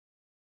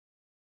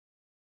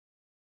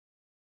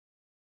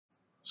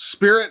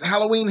Spirit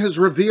Halloween has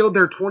revealed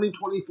their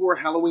 2024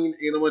 Halloween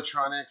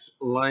animatronics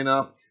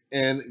lineup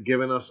and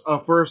given us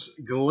a first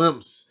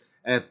glimpse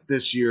at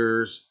this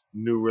year's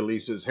new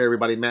releases. Hey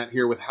everybody, Matt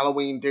here with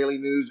Halloween Daily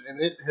News,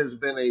 and it has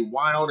been a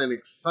wild and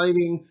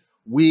exciting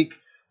week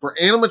for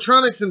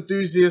animatronics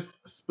enthusiasts,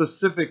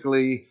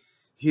 specifically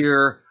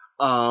here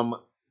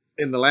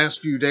in the last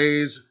few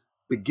days,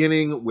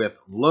 beginning with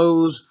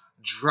Lowe's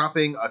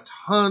dropping a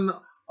ton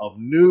of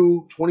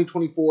new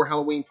 2024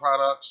 Halloween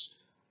products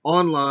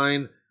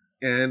online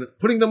and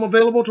putting them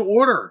available to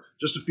order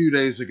just a few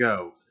days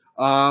ago.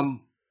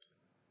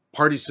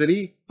 Party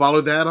City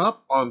followed that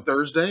up on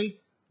Thursday,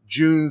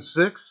 June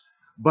 6th,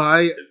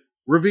 by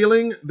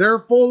revealing their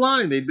full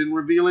line. They've been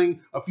revealing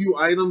a few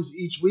items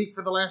each week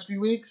for the last few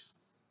weeks.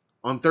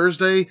 On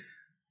Thursday,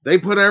 they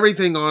put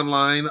everything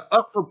online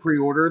up for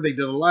pre-order. They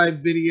did a live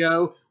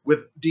video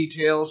with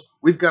details.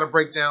 We've got a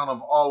breakdown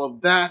of all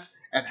of that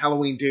at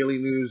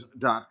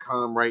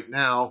HalloweenDailyNews.com right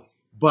now.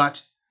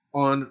 But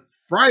on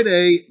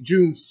Friday,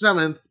 June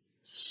 7th,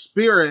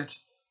 Spirit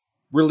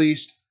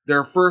released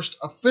their first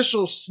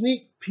official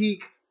sneak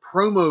peek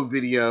promo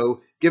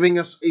video, giving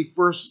us a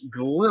first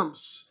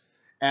glimpse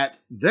at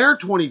their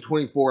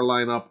 2024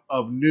 lineup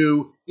of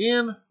new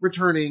and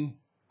returning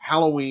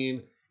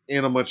Halloween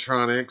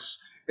animatronics,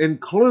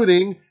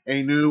 including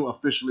a new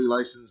officially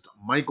licensed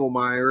Michael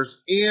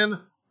Myers and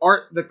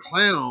Art the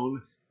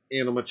Clown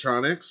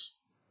animatronics.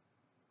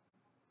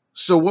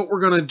 So what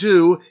we're going to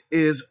do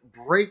is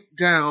break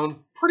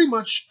down pretty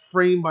much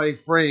frame by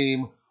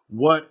frame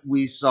what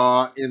we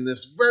saw in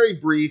this very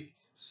brief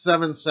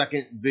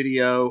 7-second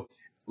video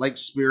like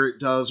Spirit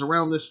does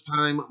around this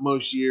time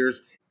most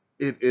years.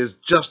 It is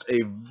just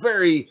a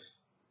very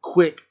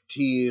quick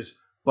tease,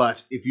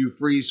 but if you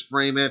freeze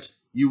frame it,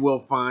 you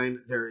will find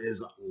there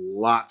is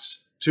lots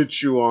to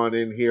chew on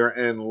in here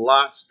and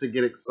lots to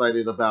get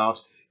excited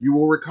about. You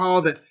will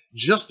recall that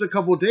just a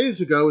couple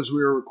days ago, as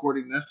we were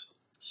recording this,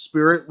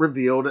 Spirit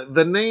revealed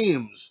the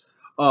names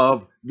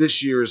of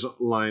this year's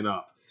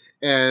lineup.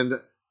 And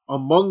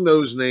among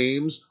those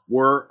names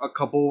were a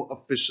couple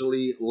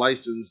officially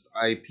licensed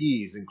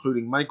IPs,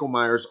 including Michael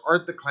Myers,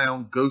 Art the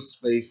Clown,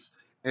 Ghostface,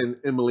 and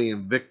Emily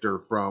and Victor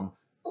from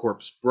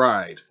Corpse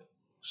Bride.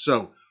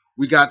 So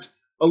we got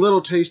a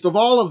little taste of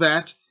all of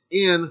that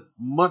and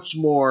much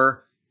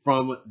more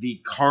from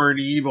the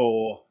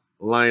Carnival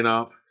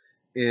lineup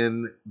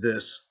in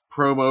this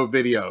promo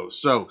video.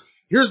 So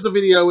here's the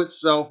video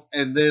itself,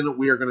 and then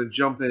we are going to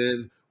jump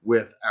in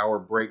with our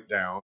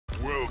breakdown.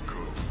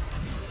 Welcome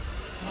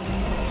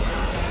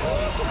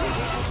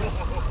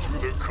to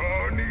the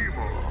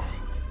Carnival.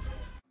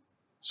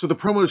 So the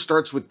promo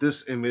starts with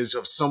this image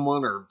of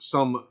someone or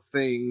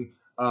something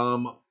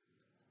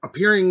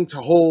appearing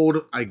to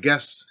hold, I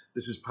guess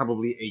this is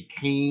probably a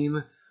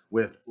cane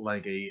with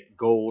like a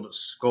gold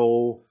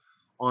skull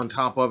on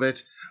top of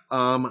it.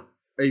 A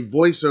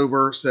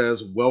voiceover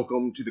says,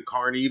 "Welcome to the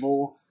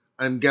Carnival."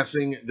 I'm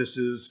guessing this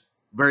is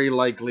very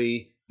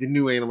likely the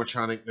new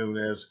animatronic known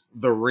as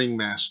the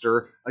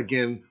Ringmaster.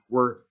 Again,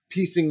 we're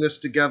piecing this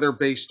together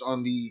based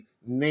on the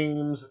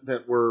names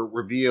that were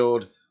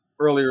revealed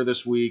earlier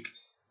this week.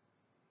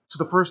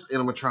 So the first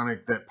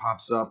animatronic that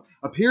pops up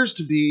appears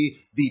to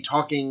be the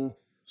talking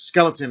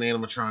skeleton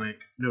animatronic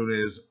known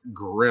as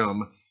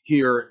Grimm,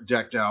 here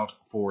decked out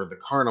for the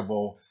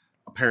carnival,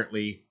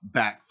 apparently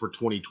back for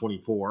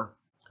 2024.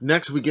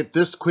 Next, we get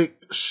this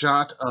quick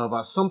shot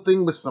of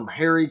something with some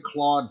hairy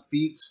clawed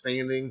feet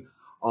standing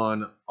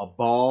on a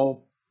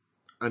ball.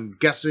 I'm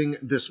guessing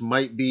this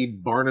might be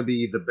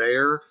Barnaby the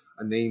Bear,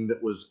 a name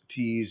that was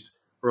teased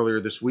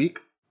earlier this week.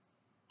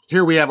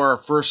 Here we have our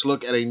first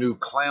look at a new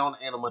clown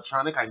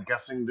animatronic. I'm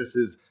guessing this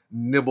is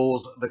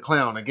Nibbles the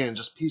Clown. Again,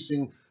 just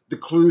piecing the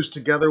clues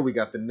together. We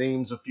got the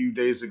names a few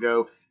days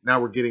ago. Now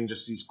we're getting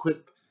just these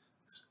quick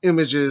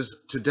images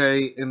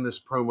today in this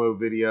promo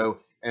video.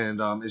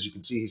 And as you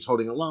can see, he's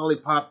holding a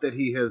lollipop that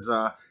he has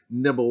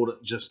nibbled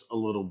just a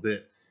little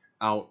bit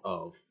out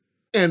of.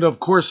 And of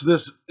course,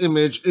 this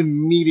image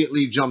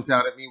immediately jumped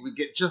out at me. We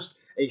get just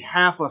a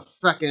half a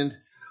second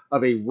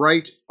of a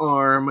right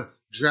arm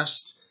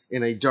dressed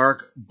in a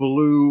dark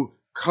blue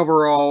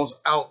coveralls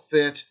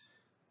outfit,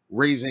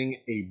 raising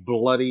a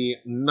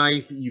bloody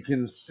knife. You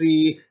can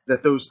see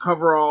that those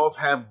coveralls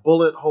have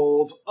bullet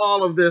holes.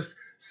 All of this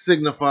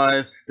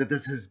signifies that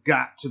this has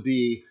got to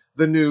be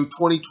the new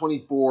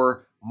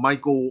 2024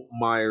 Michael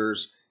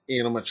Myers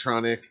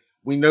animatronic.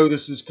 We know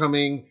this is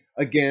coming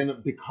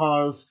again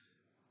because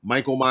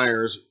Michael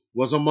Myers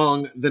was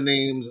among the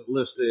names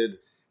listed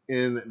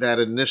in that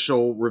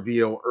initial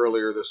reveal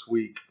earlier this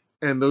week.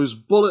 And those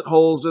bullet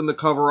holes in the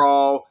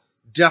coverall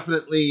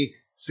definitely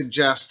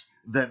suggest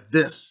that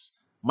this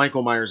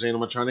Michael Myers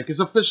animatronic is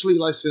officially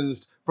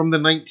licensed from the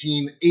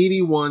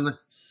 1981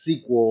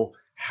 sequel,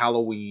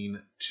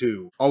 Halloween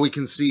 2. All we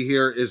can see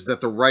here is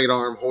that the right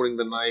arm holding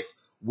the knife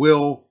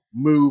will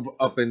move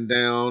up and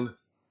down.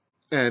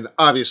 And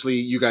obviously,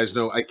 you guys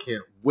know I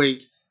can't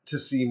wait to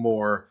see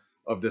more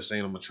of this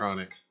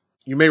animatronic.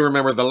 You may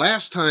remember the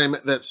last time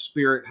that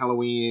Spirit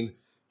Halloween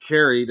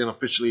carried and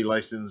officially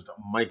licensed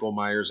Michael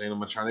Myers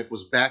animatronic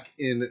was back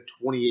in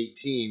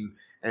 2018,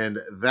 and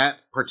that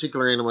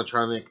particular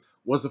animatronic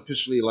was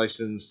officially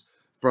licensed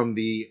from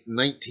the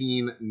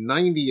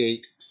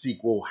 1998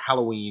 sequel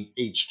Halloween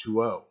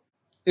H2O.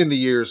 In the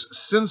years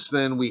since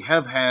then, we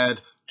have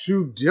had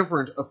two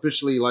different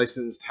officially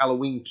licensed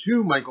Halloween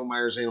 2 Michael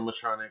Myers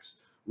animatronics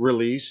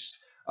released.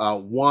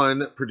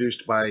 One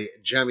produced by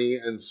Jemmy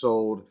and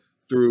sold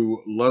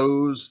through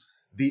Lowe's,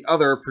 the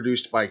other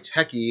produced by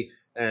Techie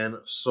and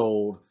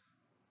sold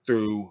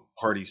through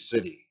Party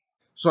City.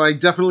 So I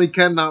definitely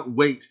cannot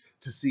wait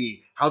to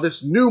see how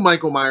this new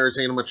Michael Myers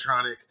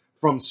animatronic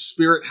from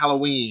Spirit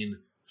Halloween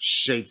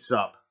shapes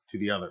up to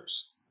the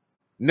others.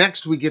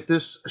 Next, we get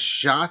this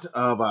shot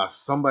of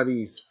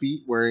somebody's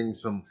feet wearing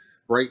some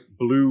bright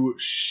blue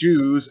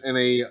shoes and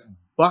a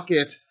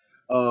bucket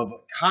of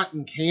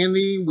cotton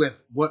candy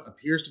with what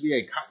appears to be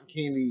a cotton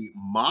candy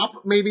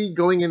mop, maybe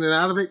going in and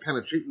out of it, kind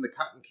of treating the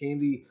cotton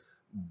candy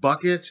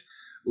bucket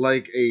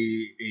like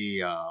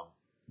a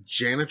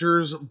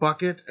janitor's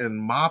bucket and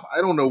mop.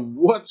 I don't know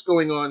what's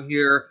going on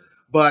here,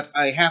 but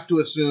I have to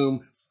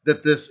assume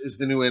that this is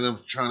the new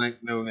animatronic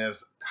known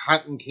as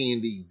Cotton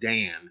Candy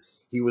Dan.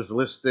 He was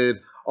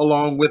listed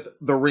along with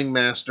the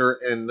Ringmaster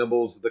and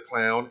Nibbles the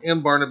Clown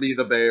and Barnaby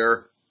the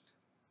Bear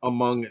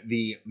among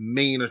the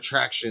main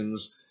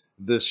attractions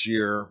this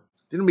year.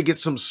 Then we get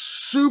some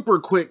super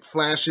quick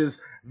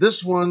flashes.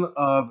 This one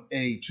of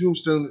a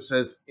tombstone that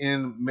says,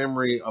 "In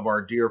memory of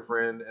our dear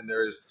friend," and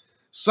there is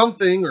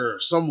something or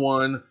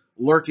someone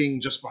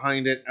lurking just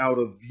behind it out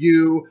of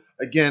view.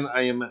 Again,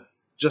 I am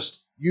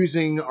just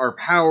using our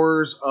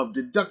powers of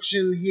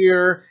deduction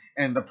here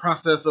and the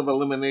process of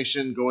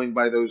elimination going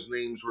by those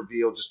names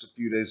revealed just a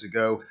few days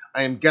ago.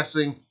 I am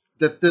guessing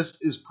that this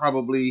is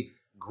probably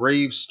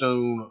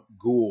Gravestone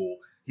Ghoul.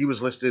 He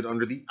was listed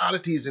under the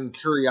Oddities and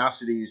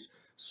Curiosities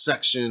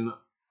section,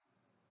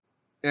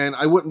 and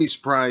I wouldn't be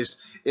surprised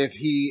if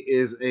he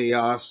is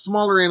a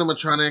smaller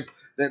animatronic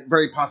that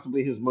very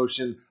possibly his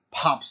motion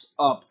pops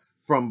up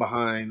from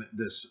behind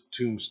this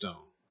tombstone.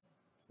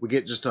 We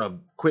get just a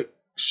quick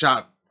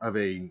shot of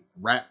a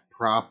rat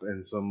prop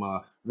and some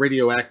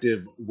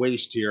radioactive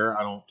waste here.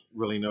 I don't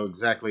really know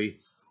exactly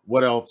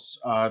what else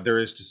there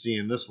is to see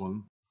in this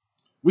one.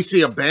 We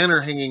see a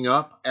banner hanging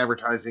up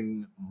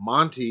advertising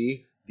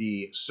Monty,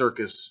 the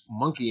circus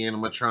monkey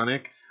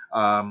animatronic.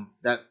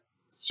 That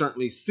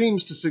certainly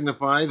seems to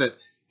signify that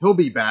he'll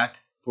be back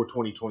for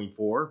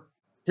 2024.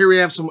 Here we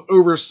have some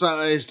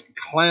oversized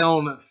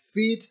clown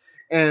feet,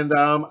 and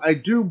I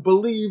do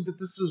believe that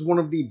this is one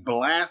of the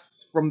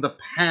blasts from the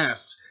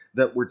past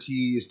that were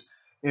teased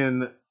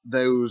in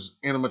those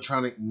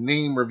animatronic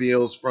name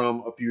reveals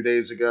from a few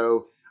days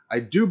ago. I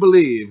do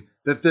believe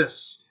that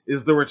this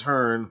is the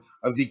return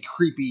of the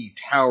creepy,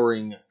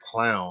 towering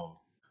clown.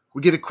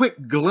 We get a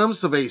quick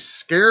glimpse of a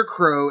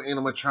scarecrow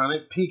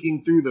animatronic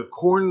peeking through the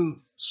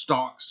corn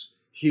stalks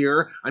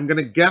here. I'm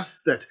going to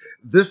guess that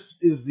this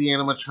is the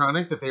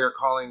animatronic that they are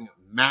calling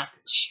Mac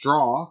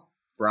Straw,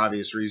 for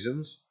obvious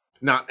reasons.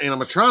 Not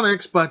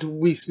animatronics, but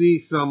we see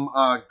some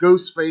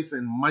Ghostface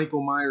and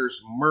Michael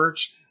Myers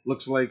merch.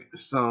 Looks like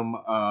some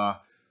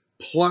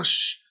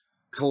plush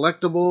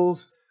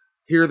collectibles.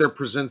 Here they're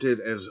presented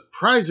as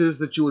prizes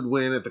that you would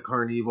win at the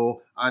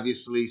Carnival.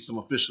 Obviously, some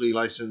officially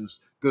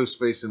licensed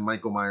Ghostface and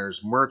Michael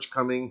Myers merch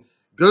coming.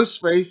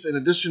 Ghostface, in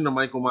addition to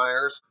Michael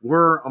Myers,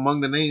 were among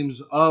the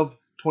names of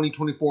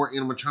 2024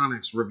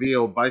 animatronics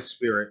revealed by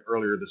Spirit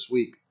earlier this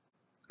week.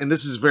 And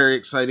this is very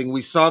exciting.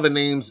 We saw the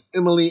names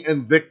Emily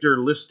and Victor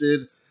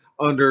listed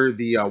under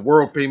the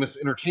world-famous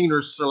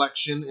entertainers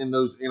selection in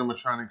those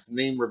animatronics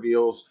name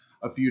reveals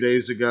a few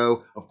days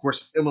ago. Of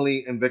course,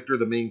 Emily and Victor,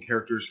 the main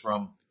characters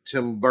from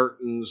Tim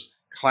Burton's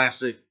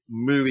classic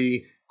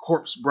movie,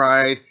 Corpse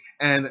Bride.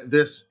 And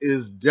this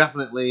is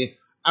definitely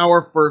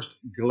our first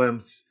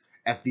glimpse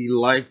at the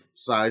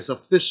life-size,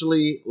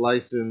 officially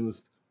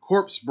licensed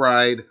Corpse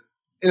Bride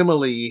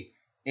Emily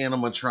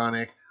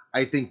animatronic.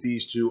 I think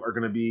these two are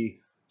going to be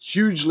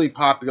hugely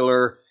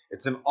popular.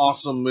 It's an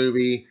awesome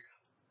movie.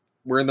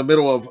 We're in the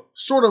middle of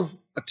sort of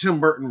a Tim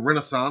Burton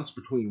renaissance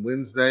between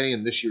Wednesday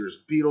and this year's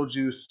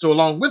Beetlejuice. So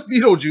along with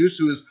Beetlejuice,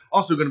 who is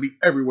also going to be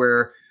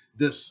everywhere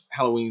this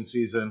Halloween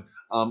season,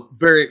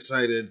 very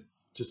excited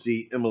to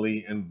see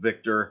Emily and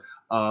Victor.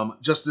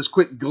 Just this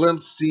quick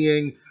glimpse,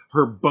 seeing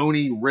her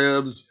bony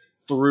ribs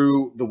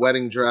through the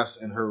wedding dress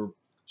and her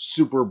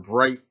super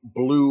bright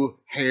blue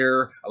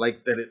hair. I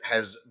like that it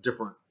has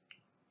different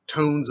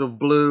tones of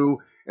blue.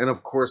 And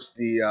of course,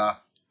 the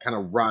kind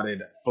of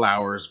rotted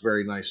flowers.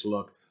 Very nice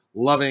look.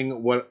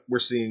 Loving what we're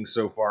seeing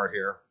so far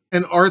here.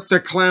 And Art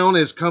the Clown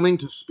is coming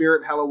to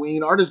Spirit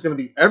Halloween. Art is going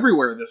to be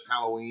everywhere this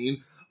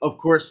Halloween. Of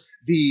course,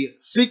 the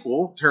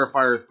sequel,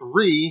 Terrifier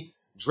 3,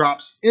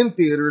 drops in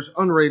theaters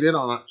unrated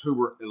on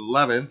October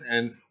 11th.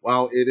 And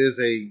while it is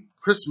a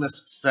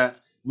Christmas set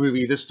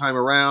movie this time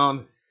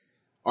around,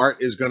 Art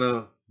is going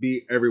to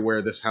be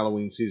everywhere this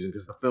Halloween season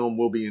because the film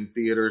will be in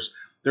theaters.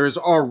 There is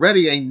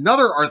already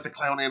another Art the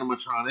Clown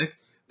animatronic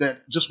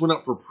that just went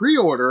up for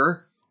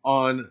pre-order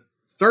on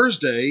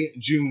Thursday,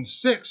 June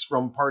 6th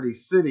from Party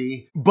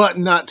City, but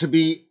not to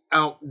be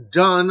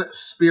outdone,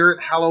 Spirit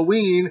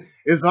Halloween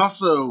is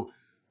also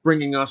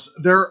bringing us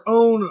their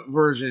own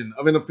version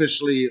of an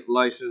officially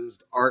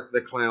licensed Art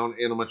the Clown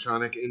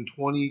animatronic in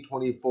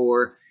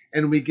 2024,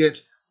 and we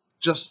get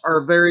just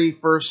our very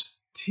first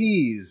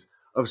tease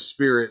of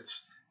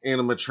Spirit's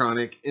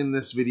animatronic in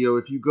this video.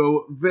 If you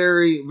go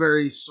very,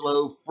 very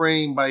slow,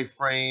 frame by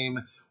frame,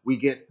 we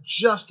get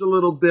just a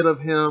little bit of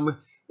him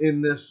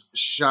in this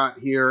shot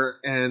here,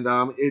 and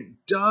it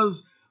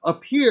does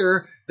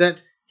appear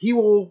that he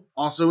will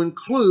also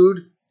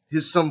include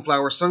his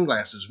sunflower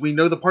sunglasses. We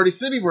know the Party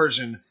City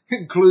version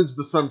includes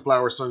the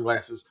sunflower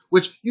sunglasses,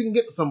 which you can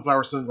get the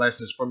sunflower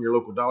sunglasses from your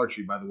local Dollar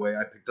Tree, by the way.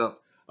 I picked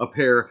up a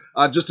pair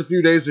just a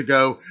few days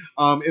ago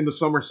in the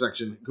summer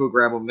section. Go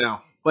grab them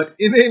now. But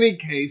in any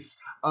case,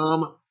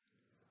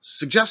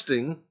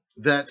 suggesting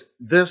that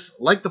this,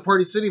 like the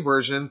Party City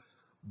version,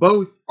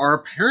 both are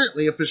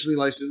apparently officially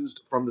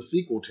licensed from the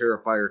sequel,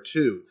 Terrifier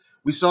 2.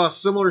 We saw a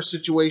similar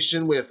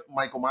situation with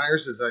Michael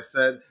Myers, as I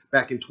said,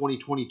 back in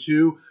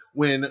 2022,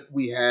 when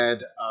we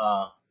had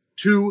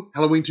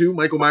Halloween 2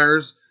 Michael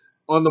Myers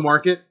on the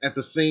market at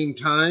the same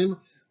time.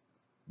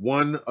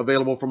 One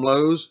available from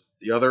Lowe's,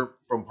 the other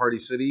from Party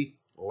City.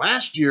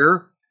 Last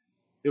year,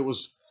 it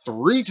was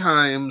 3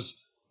 times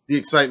the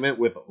excitement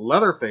with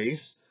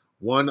Leatherface.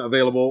 One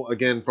available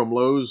again from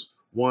Lowe's,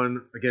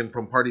 one again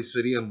from Party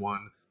City, and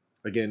one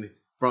again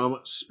from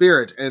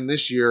Spirit. And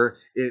this year,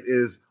 it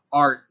is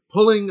Art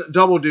pulling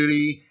double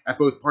duty at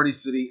both Party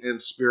City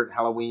and Spirit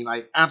Halloween.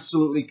 I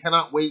absolutely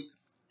cannot wait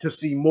to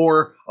see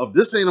more of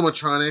this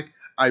animatronic.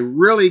 I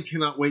really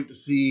cannot wait to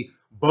see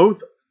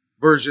both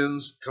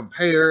versions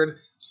compared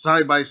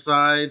side by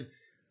side.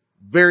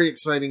 Very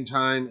exciting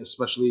time,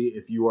 especially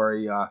if you are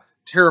a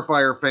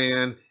Terrifier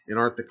fan, an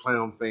Art the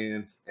Clown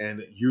fan,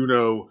 and you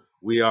know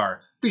we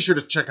are. Be sure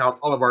to check out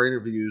all of our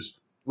interviews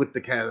with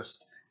the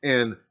cast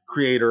and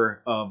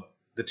creator of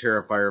the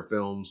Terrifier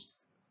films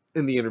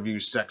in the interview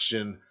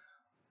section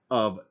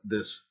of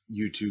this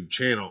YouTube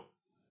channel.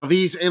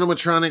 These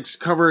animatronics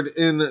covered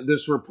in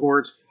this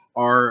report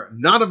are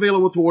not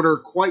available to order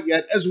quite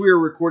yet. As we are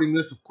recording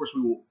this, of course,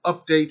 we will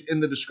update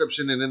in the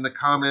description and in the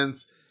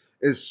comments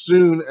as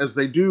soon as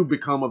they do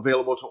become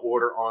available to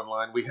order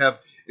online. We have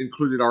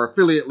included our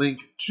affiliate link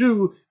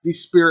to the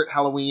Spirit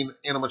Halloween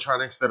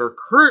animatronics that are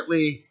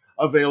currently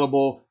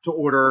available to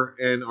order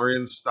and are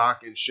in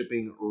stock and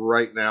shipping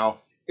right now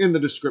in the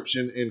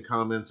description and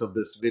comments of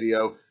this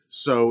video.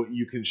 So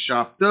you can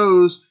shop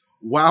those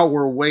while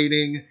we're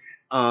waiting.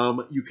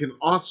 You can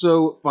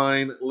also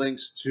find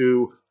links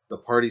to the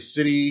Party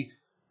City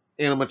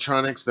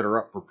animatronics that are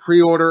up for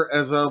pre-order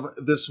as of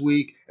this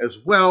week, as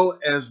well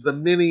as the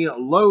mini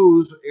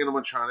Lowe's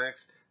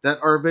animatronics that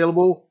are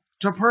available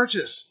to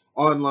purchase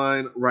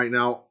online right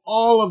now.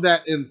 All of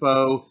that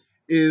info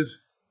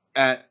is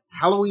at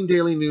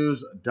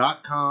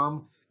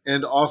HalloweenDailyNews.com,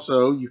 and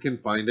also you can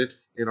find it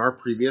in our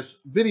previous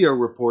video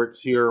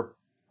reports here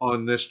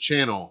on this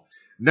channel.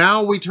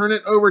 Now we turn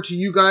it over to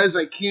you guys.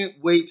 I can't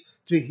wait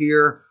to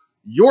hear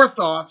your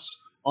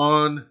thoughts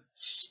on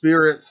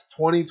Spirit's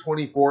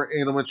 2024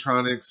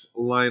 animatronics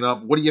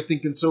lineup. What are you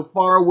thinking so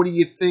far? What do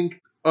you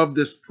think of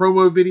this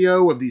promo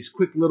video, of these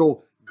quick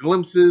little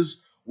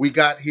glimpses we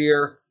got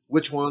here?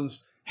 Which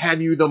ones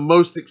have you the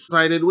most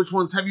excited? Which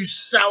ones have you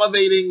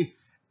salivating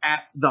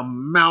at the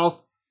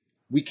mouth?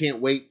 We can't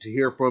wait to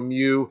hear from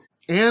you.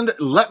 And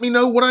let me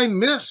know what I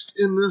missed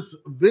in this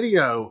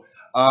video.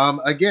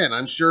 Again,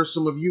 I'm sure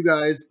some of you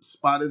guys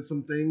spotted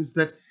some things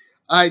that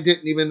I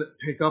didn't even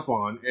pick up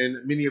on,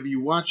 and many of you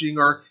watching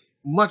are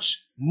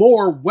much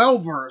more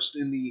well-versed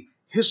in the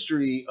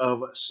history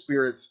of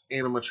Spirit's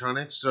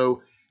animatronics,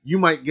 so you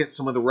might get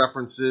some of the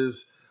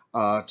references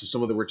to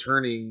some of the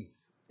returning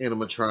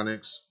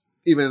animatronics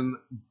even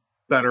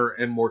better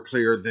and more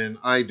clear than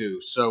I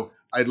do. So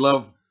I'd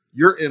love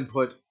your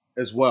input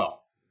as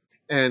well.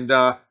 And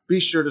be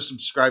sure to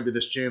subscribe to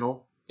this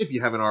channel if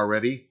you haven't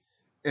already,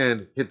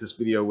 and hit this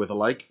video with a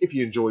like if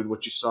you enjoyed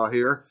what you saw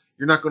here.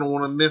 You're not going to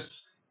want to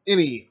miss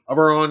any of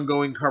our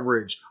ongoing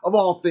coverage of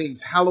all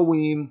things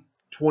Halloween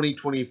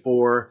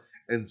 2024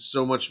 and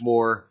so much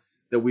more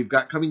that we've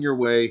got coming your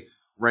way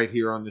right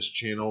here on this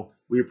channel.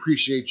 We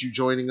appreciate you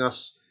joining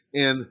us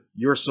and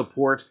your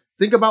support.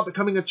 Think about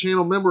becoming a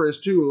channel member as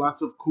too.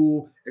 Lots of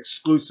cool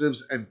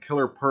exclusives and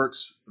killer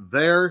perks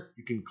there.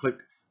 You can click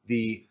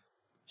the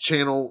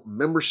channel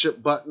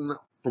membership button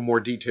for more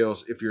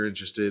details if you're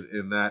interested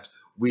in that.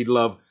 We'd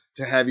love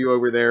to have you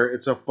over there.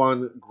 It's a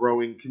fun,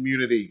 growing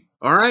community.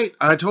 All right,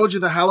 I told you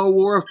the Hallow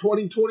War of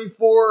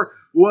 2024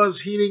 was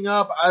heating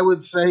up. I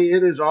would say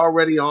it is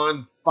already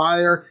on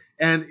fire,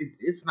 and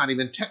it's not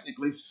even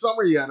technically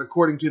summer yet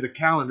according to the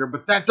calendar,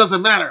 but that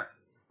doesn't matter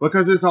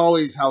because it's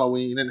always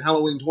Halloween, and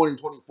Halloween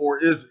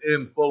 2024 is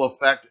in full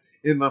effect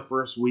in the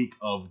first week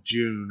of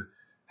June.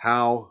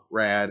 How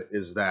rad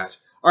is that?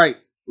 All right,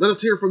 let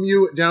us hear from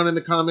you down in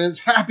the comments.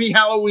 Happy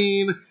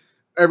Halloween,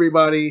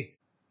 everybody.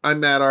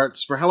 I'm Matt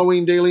Arts for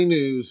Halloween Daily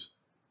News.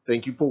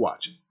 Thank you for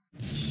watching.